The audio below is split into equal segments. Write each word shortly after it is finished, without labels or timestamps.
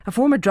A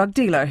former drug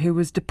dealer who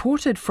was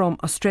deported from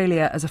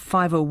Australia as a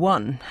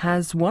 501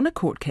 has won a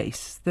court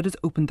case that has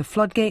opened the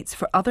floodgates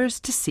for others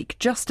to seek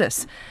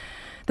justice.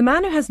 The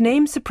man who has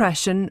name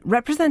suppression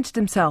represented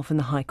himself in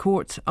the High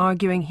Court,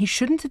 arguing he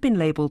shouldn't have been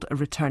labelled a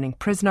returning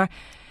prisoner,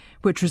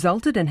 which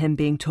resulted in him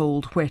being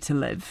told where to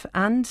live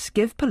and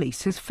give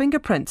police his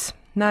fingerprints.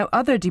 Now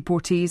other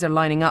deportees are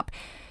lining up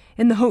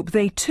in the hope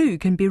they too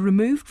can be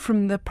removed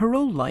from the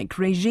parole-like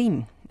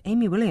regime.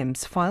 Amy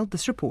Williams filed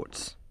this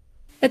report.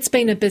 It's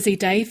been a busy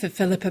day for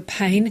Philippa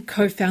Payne,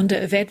 co-founder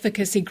of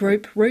advocacy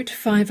group Route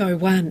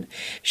 501.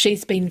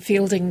 She's been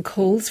fielding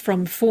calls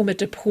from former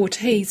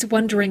deportees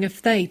wondering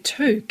if they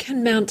too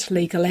can mount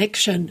legal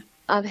action.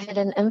 I've had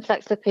an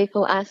influx of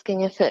people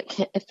asking if it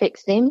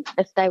affects them,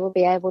 if they will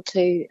be able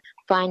to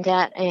find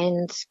out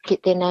and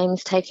get their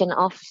names taken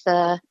off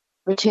the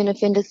return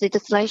offenders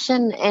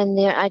legislation and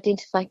their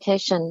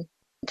identification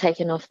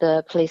taken off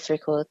the police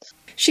records.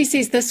 She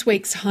says this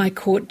week's High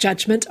Court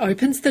judgment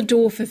opens the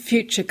door for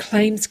future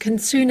claims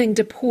concerning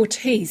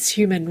deportees'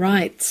 human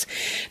rights.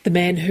 The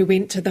man who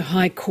went to the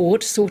High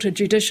Court sought a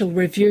judicial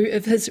review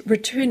of his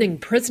returning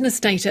prisoner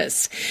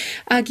status,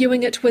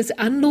 arguing it was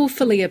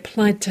unlawfully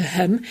applied to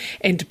him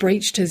and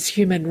breached his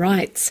human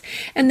rights,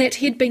 and that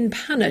he'd been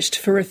punished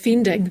for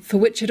offending for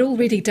which he'd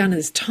already done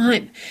his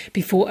time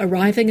before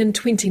arriving in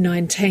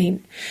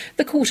 2019.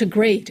 The court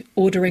agreed,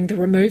 ordering the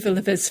removal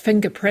of his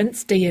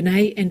fingerprints,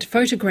 DNA and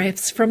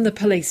photographs from the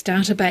police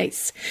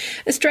database.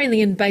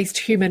 Australian-based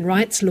human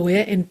rights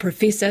lawyer and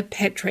professor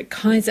Patrick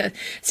Kaiser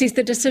says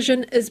the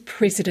decision is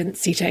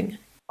precedent-setting.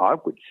 I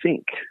would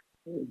think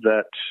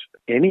that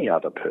any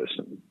other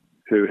person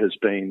who has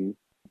been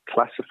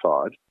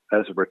classified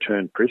as a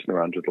returned prisoner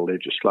under the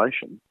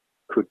legislation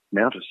could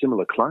mount a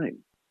similar claim.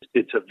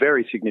 It's a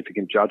very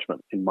significant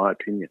judgment, in my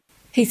opinion.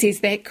 He says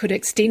that could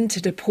extend to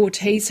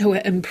deportees who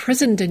are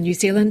imprisoned in New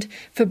Zealand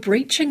for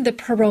breaching the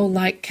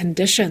parole-like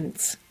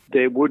conditions.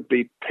 There would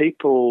be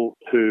people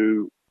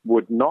who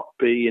would not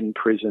be in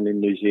prison in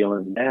New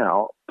Zealand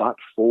now but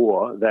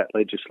for that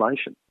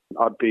legislation.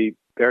 I'd be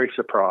very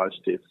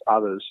surprised if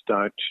others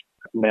don't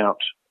mount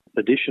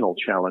additional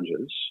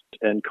challenges,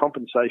 and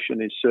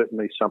compensation is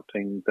certainly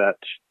something that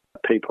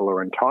people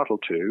are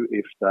entitled to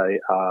if they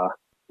are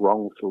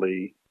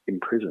wrongfully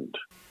imprisoned.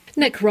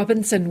 Nick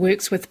Robinson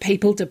works with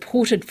people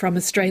deported from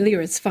Australia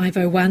as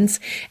 501s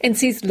and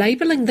says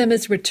labelling them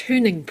as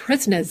returning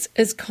prisoners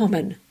is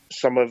common.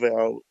 Some of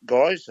our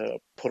guys are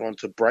put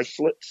onto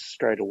bracelets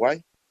straight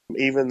away,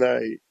 even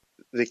though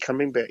they're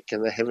coming back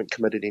and they haven't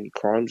committed any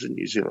crimes in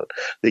New Zealand.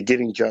 They're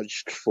getting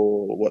judged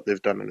for what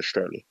they've done in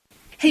Australia.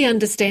 He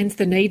understands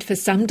the need for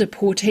some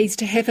deportees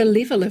to have a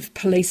level of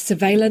police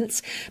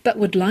surveillance, but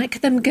would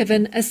like them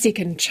given a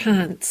second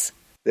chance.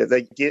 That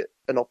they get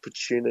an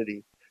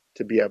opportunity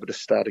to be able to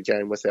start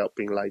again without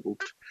being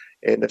labelled.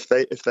 And if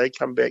they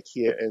come back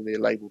here and they're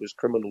labelled as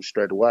criminals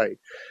straight away,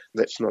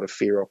 that's not a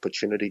fair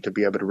opportunity to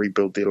be able to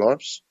rebuild their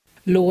lives.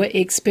 Law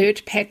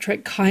expert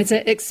Patrick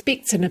Kaiser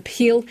expects an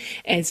appeal,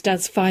 as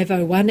does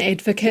 501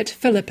 advocate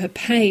Philippa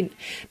Payne.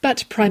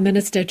 But Prime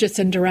Minister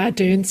Jacinda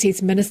Ardern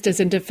says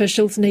ministers and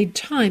officials need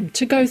time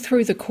to go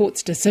through the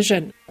court's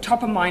decision.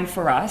 Top of mind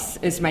for us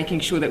is making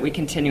sure that we're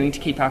continuing to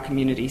keep our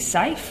communities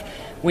safe.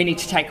 We need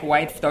to take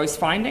away those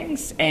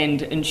findings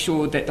and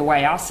ensure that the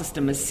way our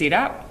system is set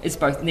up is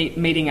both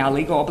meeting our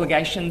legal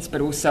obligations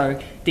but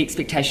also the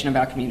expectation of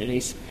our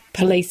communities.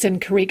 Police and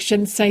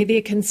Corrections say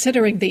they're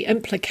considering the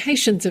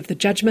implications of the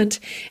judgment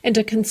and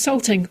are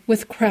consulting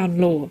with Crown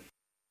Law.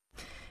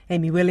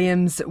 Amy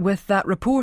Williams with that report.